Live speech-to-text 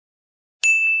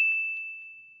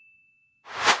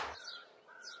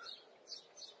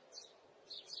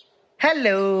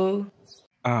Hello.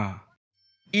 ఆ,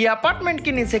 ఈ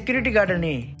అపార్ట్మెంట్కి నీ సెక్యూరిటీ గార్డ్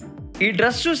అని ఈ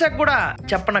డ్రెస్ చూసాక కూడా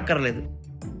చెప్పనక్కర్లేదు.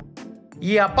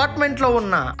 ఈ అపార్ట్మెంట్లో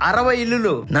ఉన్న 60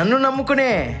 ఇల్లులు నన్ను నమ్ముకునే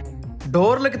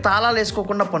డోర్లకి తాళాలు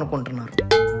వేసుకోకుండా పనుకుంటున్నారు.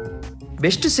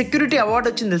 బెస్ట్ సెక్యూరిటీ అవార్డు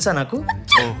వచ్చింది తెలుసా నాకు.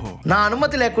 ఓహో. నా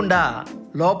అనుమతి లేకుండా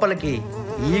లోపలికి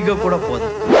ఈగ కూడా పోదు.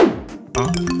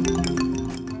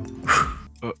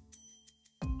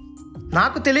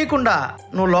 నాకు తెలియకుండా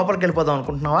నువ్వు లోపలికి వెళ్ళిపోదాం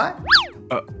అనుకుంటున్నావా?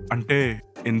 అంటే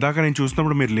ఇందాక నేను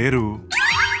చూసినప్పుడు మీరు లేరు.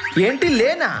 ఏంటి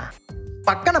లేనా?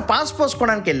 పక్కన పాస్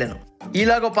పోసుకోవడానికి వెళ్ళాను.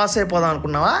 ఇలాగో పాస్ అయిపోదాం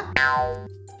అనుకున్నావా?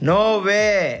 No way.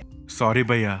 సారీ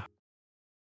భయ్యా.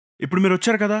 ఇప్పుడు మీరు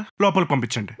వచ్చారు కదా, లోపలికి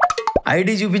పంపించండి.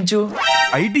 ఐడి చూపించు.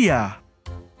 ఐడియా?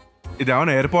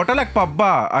 ఇదేమన్నా ఎయిర్పోర్టా లేక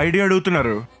పబ్బా? ఐడి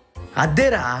అడుగుతున్నారు.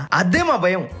 అద్దేరా, అద్దే మా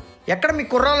భయం. ఎక్కడ మీ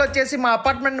కుర్రాళ్ళు వచ్చేసి మా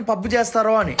అపార్ట్మెంట్ని పబ్బు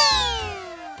చేస్తారో అని.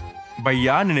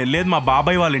 భయ్యా, నేను వెళ్ళేది మా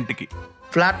బాబాయ్ వాళ్ళ ఇంటికి.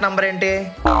 ఫ్లాట్ నంబర్ ఏంటి?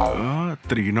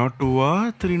 302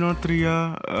 303.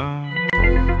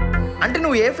 అంటే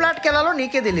నువ్వు ఏ ఫ్లాట్కి వెళ్ళాలో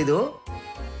నీకే తెలీదు.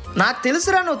 నాకు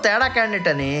తెలుసురా నువ్వు తేడా క్యాండిడేట్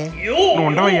అని. నువ్వు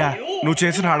ఉండవయ్యా. నువ్వు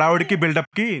చేసిన హడావుడికి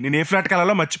బిల్డప్కి నేను ఏ ఫ్లాట్కి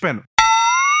వెళ్ళాలో మర్చిపోయాను.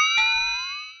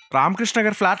 రామకృష్ణ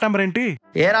గారి ఫ్లాట్ నంబర్ ఏంటి?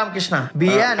 ఏ రామకృష్ణ?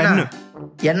 బిఏ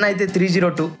ఎన్ అయితే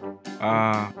 302.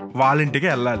 వాళ్ళ ఇంటికి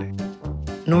వెళ్ళాలి.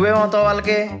 నువ్వేమవుతావు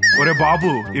వాళ్ళకి? ఒరే బాబు,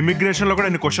 ఇమిగ్రేషన్ లో కూడా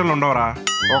ఎన్ని క్వశ్చన్లు ఉండవరా?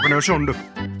 ఒక నిమిషం ఉండు.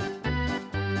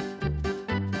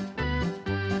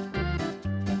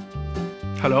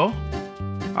 హలో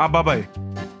బాబాయ్,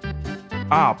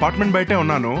 అపార్ట్మెంట్ బయటే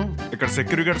ఉన్నాను. ఇక్కడ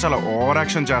సెక్యూరిటీ గార్డ్ చాలా ఓవర్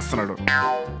యాక్షన్ చేస్తున్నాడు.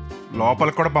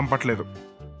 లోపలికి కూడా పంపట్లేదు.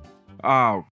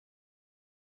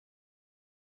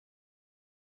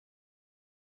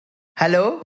 Hello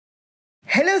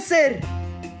hello sir.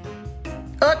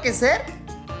 Okay sir,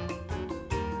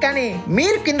 కానీ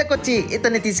మీరు కిందకొచ్చి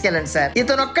ఇతన్ని తీసుకెళ్ళండి సార్.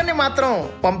 ఇతను ఒక్కరిని మాత్రం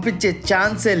పంపించే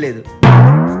ఛాన్సే లేదు.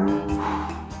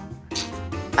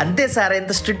 అంతే సార్,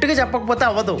 ఇంత స్ట్రిక్ట్గా చెప్పకపోతే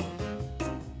అవ్వదు.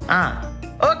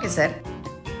 ఓకే సార్,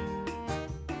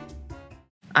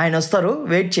 ఆయన వస్తారు,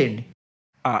 వెయిట్ చేయండి.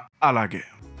 అలాగే.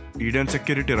 ఈడెన్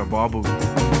సెక్యూరిటీ రా బాబు.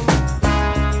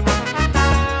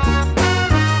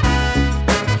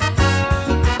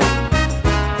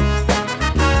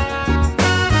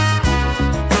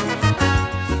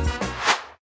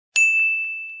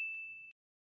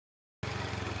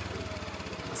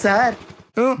 Sir,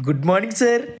 good morning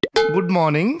sir. Good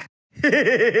morning.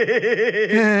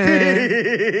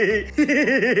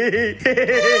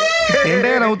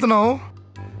 ఏంటయ్యా నవ్వుతున్నావు?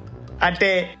 అంటే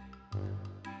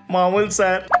మామూలు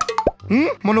సార్.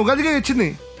 మొన్న ఉగాదిగా ఇచ్చింది.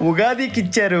 ఉగాదికి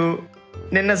ఇచ్చారు,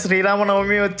 నిన్న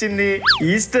శ్రీరామనవమి వచ్చింది,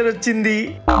 ఈస్టర్ వచ్చింది,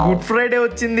 గుడ్ ఫ్రైడే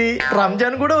వచ్చింది,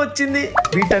 రంజాన్ కూడా వచ్చింది.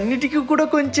 వీటన్నిటికీ కూడా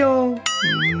కొంచెం.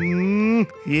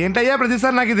 ఏంటయ్యా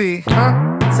ప్రతిసారి నాకు ఇది?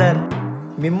 సార్,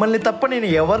 మిమ్మల్ని తప్ప నేను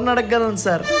ఎవరిని అడగగలను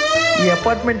సార్. ఈ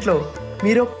అపార్ట్మెంట్లో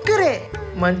మీరొక్కరే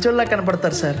మంచోళ్ళ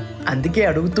కనపడతారు సార్, అందుకే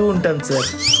అడుగుతూ ఉంటాను సార్.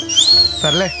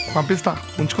 సర్లే, పంపిస్తా,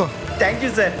 ఉంచుకో. Thank you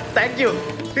sir, thank you.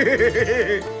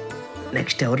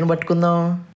 Next ఎవరిని పట్టుకుందాం?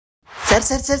 Sir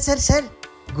sir sir sir sir,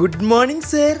 good morning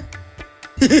sir.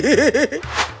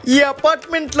 ఈ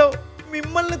అపార్ట్మెంట్లో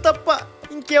మిమ్మల్ని తప్ప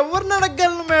ఇంకెవరిని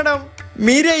అడగగలను మేడం.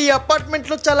 మీరే ఈ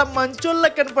అపార్ట్మెంట్లో చాలా మంచోళ్ళ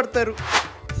కనపడతారు.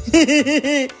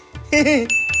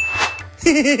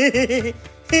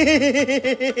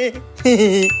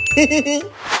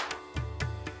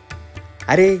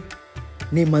 అరే,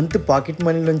 నీ మంత్ పాకెట్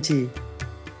మనీ నుంచి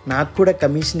నాకు కూడా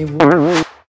కమిషన్ ఇవ్వు.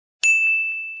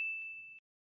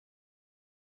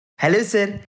 హలో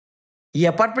సార్, ఈ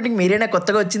అపార్ట్మెంట్కి మీరేనా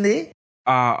కొత్తగా వచ్చింది?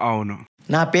 అవును.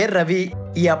 నా పేరు రవి.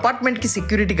 ఈ అపార్ట్మెంట్కి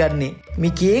సెక్యూరిటీ గార్డ్ని.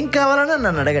 మీకు ఏం కావాలన్నా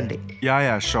నన్ను అడగండి.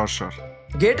 Yeah sure.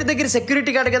 గేట్ దగ్గర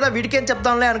సెక్యూరిటీ గార్డ్ కదా, వీడికేం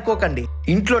చెప్తాంలే అనుకోకండి.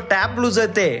 ఇంట్లో ట్యాప్ లూజ్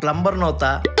అయితే ప్లంబర్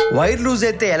అవుతా, వైర్ లూజ్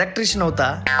అయితే ఎలక్ట్రీషియన్ అవుతా,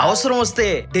 అవసరం వస్తే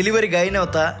డెలివరీ గైన్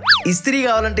అవుతా, ఇస్త్రీ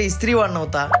కావాలంటే ఇస్త్రీ వాడిని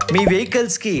అవుతా, మీ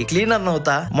వెహికల్స్ కి క్లీనర్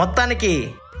అవుతా, మొత్తానికి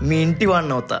మీ ఇంటి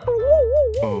వాడిని అవుతా.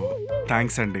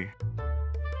 థ్యాంక్స్ అండి.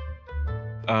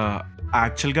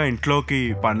 యాక్చువల్గా ఇంట్లోకి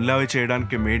పనులు అవి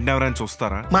చేయడానికి మేడ్ ఎవరైనా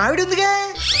చూస్తారా? మా ఆవిడ ఉందిగా.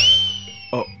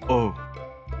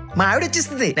 మా ఆవిడ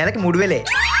వచ్చేస్తుంది నెలకి 3000.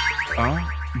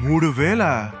 3000?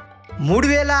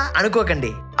 3000 అనుకోకండి.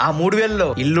 ఆ 3000లో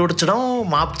ఇల్లు ఉడ్చడం,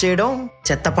 మాప్ చేయడం,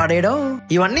 చెత్త పడేయడం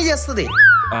ఇవన్నీ చేస్తుంది.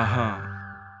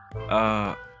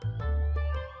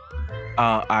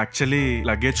 యాక్చువల్లీ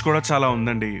లగేజ్ కూడా చాలా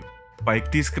ఉందండి. పైకి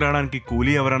తీసుకురావడానికి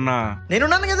కూలీ ఎవరన్నా?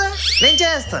 నేనున్నాను కదా, నేను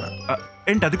చేస్తాను.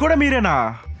 ఏంటి, అది కూడా మీరేనా?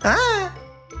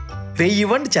 1000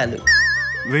 ఇవ్వండి చాలు.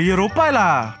 1000 రూపాయలా?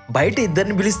 బయట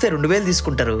ఇద్దరిని పిలిస్తే 2000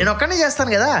 తీసుకుంటారు. నేను ఒక్కనే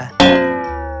చేస్తాను కదా.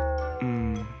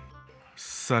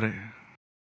 సరే.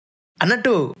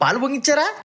 అన్నట్టు పాలు పొంగిచ్చారా?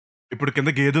 ఇప్పుడు కింద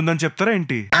గేదె ఉందని చెప్తారా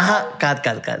ఏంటి?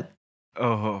 కాదు.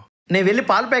 ఓహో. నేను వెళ్ళి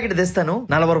పాల ప్యాకెట్ తెస్తాను,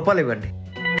 40 రూపాయలు ఇవ్వండి.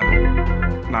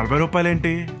 40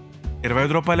 రూపాయలేంటి?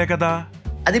 25 రూపాయలే కదా.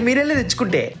 అది మీరెళ్ళి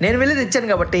తెచ్చుకుంటే, నేను వెళ్ళి తెచ్చాను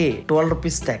కాబట్టి 12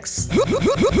 రూపీస్ ట్యాక్స్.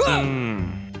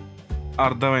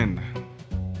 అర్థమైంది.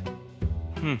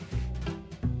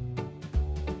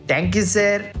 Thank you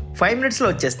sir. 5 minutes లో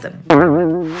వచ్చేస్తాను.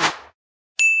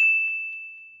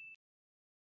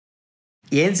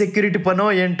 ఏం సెక్యూరిటీ పనో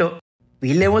ఏంటో,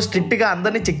 వీళ్ళేమో స్ట్రిక్ట్ గా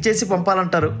అందరినీ చెక్ చేసి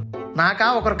పంపాలంటారు. నాకా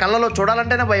ఒకరి కళ్ళలో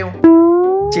చూడాలంటేనే భయం.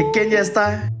 చెక్ ఏం చేస్తా?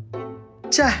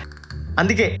 చా,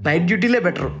 అందుకే నైట్ డ్యూటీలే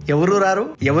బెటరు. ఎవరు రారు,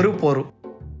 ఎవరు పోరు.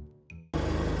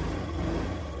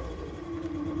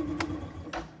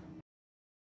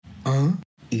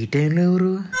 ఈ టైంలో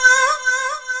ఎవరు?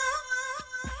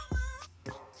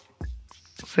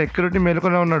 సెక్యూరిటీ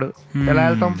మేలుకొనే ఉన్నాడు, ఎలా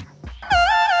వెళ్తాం?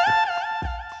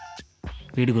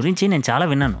 వీడి గురించి నేను చాలా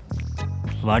విన్నాను.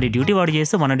 వాడి డ్యూటీ వాడు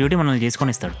చేస్తూ మన డ్యూటీ మనల్ని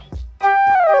చేసుకొని ఇస్తాడు.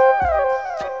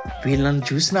 వీళ్ళని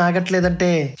చూసిన ఆగట్లేదంటే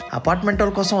అపార్ట్మెంట్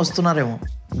వాళ్ళ కోసం వస్తున్నారేమో.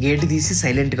 గేట్ తీసి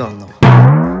సైలెంట్ గా ఉందాం.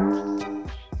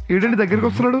 ఈడేంటి దగ్గరికి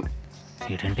వస్తున్నాడు?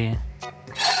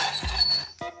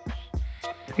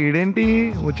 ఈడేంటి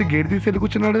వచ్చి గేట్ తీసి వెళ్ళి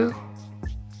కూర్చున్నాడు?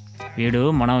 వీడు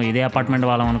మనం ఇదే అపార్ట్మెంట్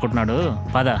వాళ్ళం అనుకుంటున్నాడు.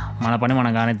 పద, మన పని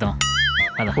మనం కానిద్దాం.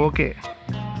 పద. ఓకే.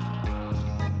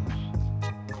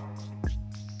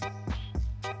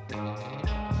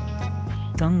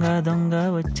 దొంగ దొంగ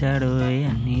వచ్చాడు,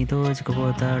 అన్నీ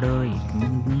దోచుకుపోతాడు.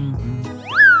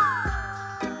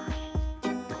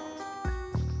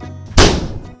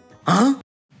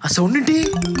 ఆ సౌండ్ ఏంటి?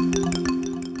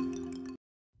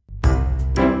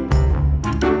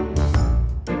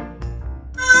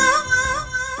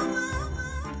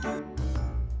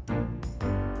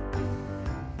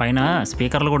 పైన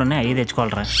స్పీకర్లు కూడా ఉన్నాయి, అవి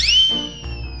తెచ్చుకోవాలరా.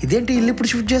 ఇదేంటి ఇల్లు ఇప్పుడు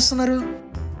షూట్ చేస్తున్నారు?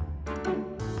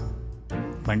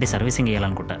 బండి సర్వీసింగ్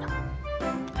చేయాలనుకుంటా.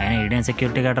 ఆయన ఈడేం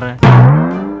సెక్యూరిటీ గార్డరా.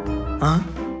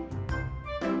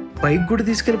 బైక్ కూడా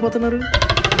తీసుకెళ్ళిపోతున్నారు.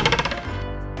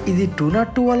 ఇది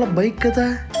 202 వాళ్ళ బైక్ కదా,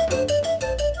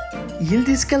 వీళ్ళు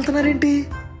తీసుకెళ్తున్నారేంటి?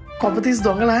 కొప్ప తీసి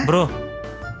దొంగలా? బ్రో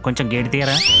కొంచెం గేట్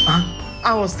తీయరా.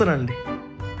 వస్తానండి.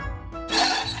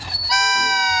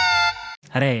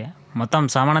 అరే మొత్తం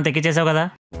సామాన్ తెక్కిచ్చేసావు కదా.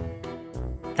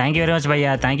 థ్యాంక్ యూ వెరీ మచ్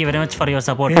భయ్యా. Thank you very much for your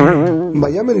support.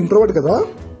 భయ్యా మీరు ఇంట్రోవర్ట్ కదా,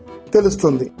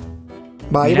 తెలుస్తుంది.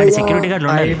 బాయ్ సెక్యూరిటీ గార్డ్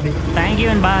ఉండాలి. Thank you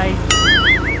and bye.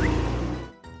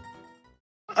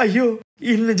 అయ్యో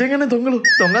వీళ్ళు నిజంగానే దొంగలు.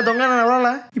 దొంగ దొంగ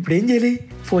నవ్వాలా? ఇప్పుడు ఏం చేయాలి?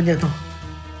 ఫోన్ చేద్దాం.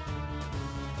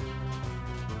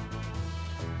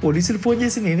 పోలీసులు ఫోన్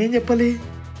చేసి నేనేం చెప్పాలి?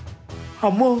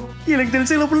 అమ్మో వీళ్ళకి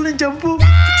తెలిసే లోపల నేను చంపు.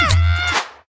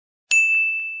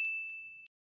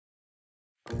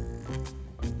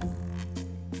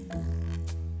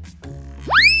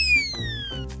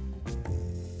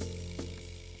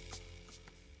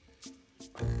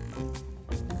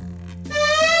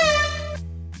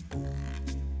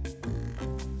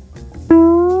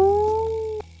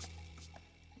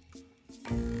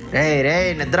 రే రే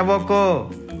నిద్రపోకు.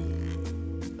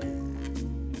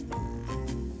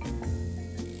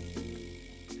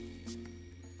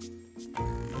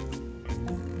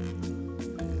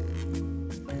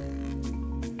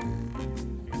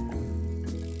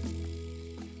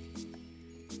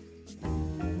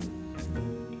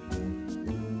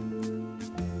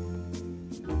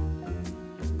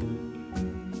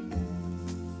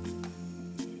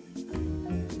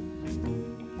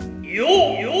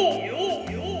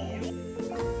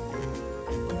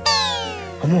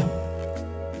 అమ్మో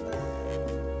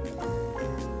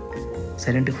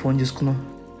సైలెంట్గా ఫోన్ చూసుకున్నాం.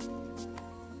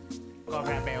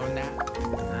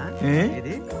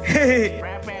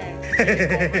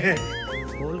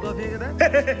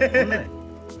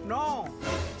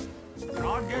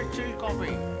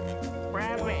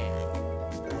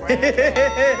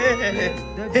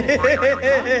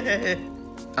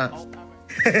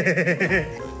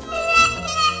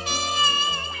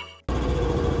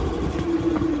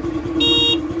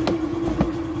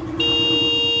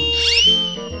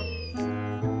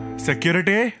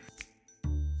 సెక్యూరిటీ,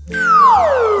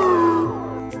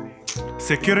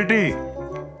 సెక్యూరిటీ,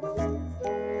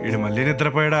 ఈడు మళ్ళీ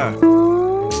నిద్రపోయాడా?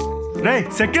 రే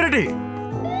సెక్యూరిటీ,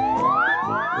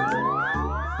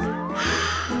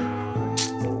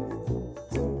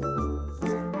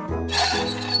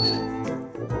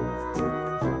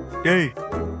 ఏయ్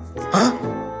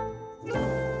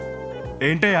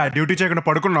ఏంటి ఆ డ్యూటీ చేయకుండా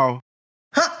పడుకున్నావు?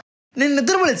 నేను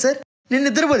నిద్రపోలేదు సార్, నేను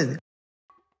నిద్రపోలేదు.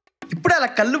 ఇప్పుడు అలా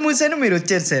కళ్ళు మూసాను, మీరు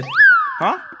వచ్చారు సార్.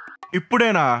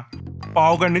 ఇప్పుడేనా?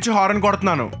 పావుగంట నుంచి హారన్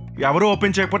కొడుతున్నాను, ఎవరు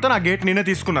ఓపెన్ చేయకపోతే నా గేట్ నేనే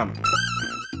తీసుకున్నాను.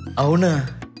 అవునా?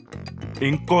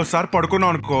 ఇంకోసారి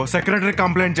పడుకున్నావు అనుకో సెక్రటరీ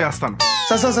కంప్లైంట్ చేస్తాను.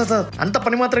 సార్ సార్ సార్ సార్ అంత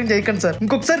పని మాత్రం చేయకండి సార్.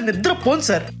 ఇంకొకసారి నిద్రపోను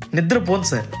సార్, నిద్రపోను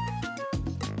సార్.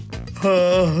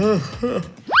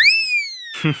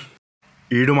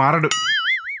 ఈడు మారడు.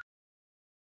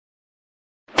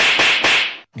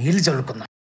 నీళ్ళు చల్లుకుందాం.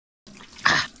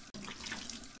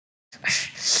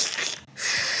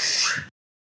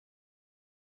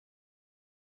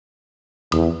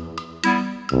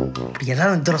 ఎలా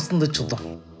నిద్ర వస్తుందో చూద్దాం.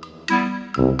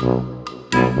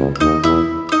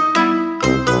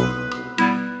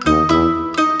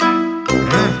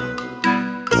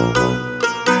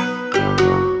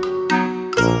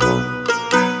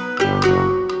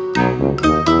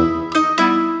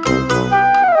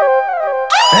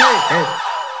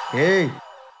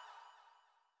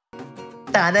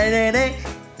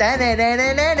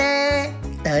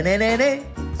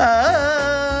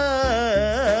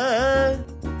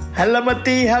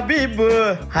 హల్లమతి హబీబు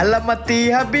హల్లమతి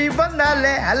హబీబ్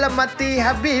అన్నాలే హల్లమతి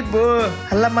హబీబు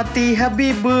హల్లమతి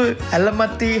హబీబు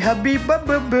హల్లమతి హబీబ్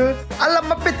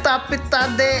అల్లమ్మ పితా పితా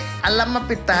దే అల్లమ్మ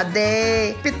పితా దే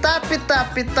పితా పితా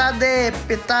పితా దే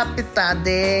పితా పితా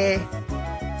దే.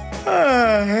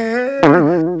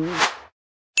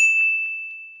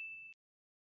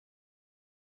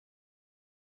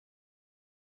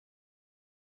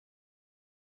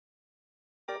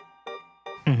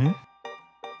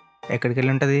 ఎక్కడికి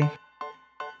వెళ్ళి ఉంటుంది?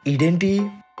 ఇదేంటి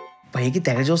పైకి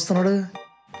తెగ చూస్తున్నాడు?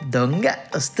 దొంగ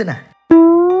వస్తున్నా.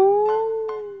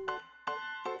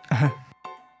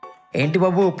 ఏంటి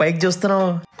బాబు పైకి చూస్తున్నావు?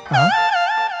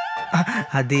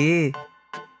 అది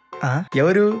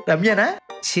ఎవరు? రమ్యనా?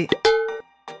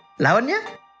 లావణ్య?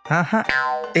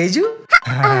 తేజు?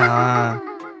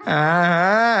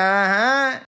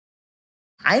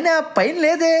 ఆయన పైన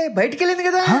లేదే, బయటికి వెళ్ళింది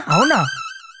కదా. అవునా?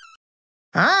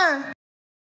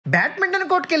 బ్యాడ్మింటన్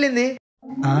కోర్టుకి వెళ్ళింది.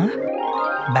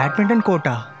 బ్యాడ్మింటన్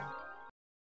కోర్టా?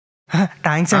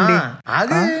 థ్యాంక్స్ అండి.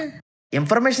 ఆగు,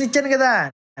 ఇన్ఫర్మేషన్ ఇచ్చాను కదా,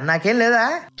 నాకేం లేదా?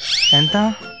 ఎంత?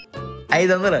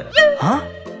 500.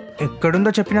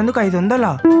 ఎక్కడుందో చెప్పినందుకు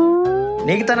 500?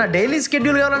 నీకు తన డైలీ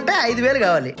షెడ్యూల్ కావాలంటే 5,000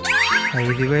 కావాలి.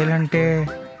 5,000 అంటే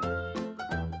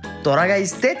త్వరగా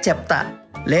ఇస్తే చెప్తా,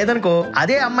 లేదనుకో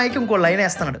అదే అమ్మాయికి ఇంకో లైన్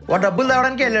వేస్తున్నాడు. వాడు డబ్బులు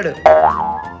తేవడానికి వెళ్ళాడు.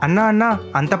 అన్నా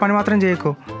అంత పని మాత్రం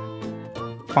చేయకు,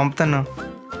 పంపుతాను.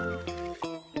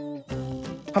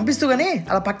 పంపిస్తూ కానీ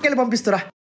అలా పక్కెళ్ళి పంపిస్తురా.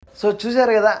 సో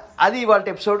చూసారు కదా, అది ఇవాళ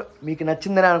ఎపిసోడ్. మీకు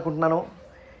నచ్చిందని అనుకుంటున్నాను.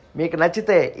 మీకు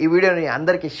నచ్చితే ఈ వీడియోని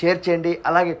అందరికీ షేర్ చేయండి,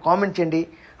 అలాగే కామెంట్ చేయండి.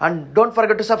 And don't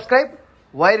forget to subscribe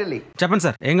virally. చెప్పండి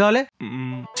సార్, ఏం కావాలి?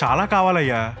 చాలా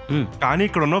కావాలయ్యా, కానీ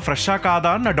ఇక్కడ ఉన్న ఫ్రెషా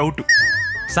కాదా అని నా డౌట్.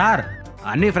 సార్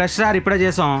అన్నీ ఫ్రెష్ సార్, ఇప్పుడే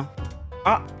చేసాం.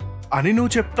 అని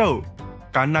నువ్వు చెప్తావు,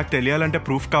 కానీ నాకు తెలియాలంటే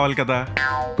ప్రూఫ్ కావాలి కదా.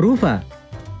 ప్రూఫా?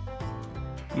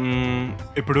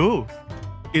 ఇప్పుడు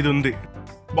ఇది ఉంది,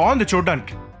 బాగుంది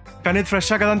చూడ్డానికి, కానీ ఇది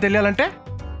ఫ్రెషా కదా అని తెలియాలంటే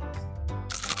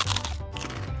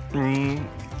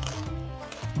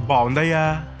బాగుందయ్యా.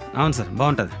 అవును సార్,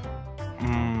 బాగుంటుంది.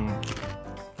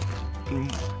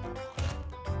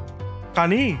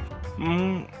 కానీ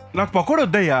నాకు పకోడీ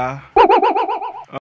వద్దయ్యా.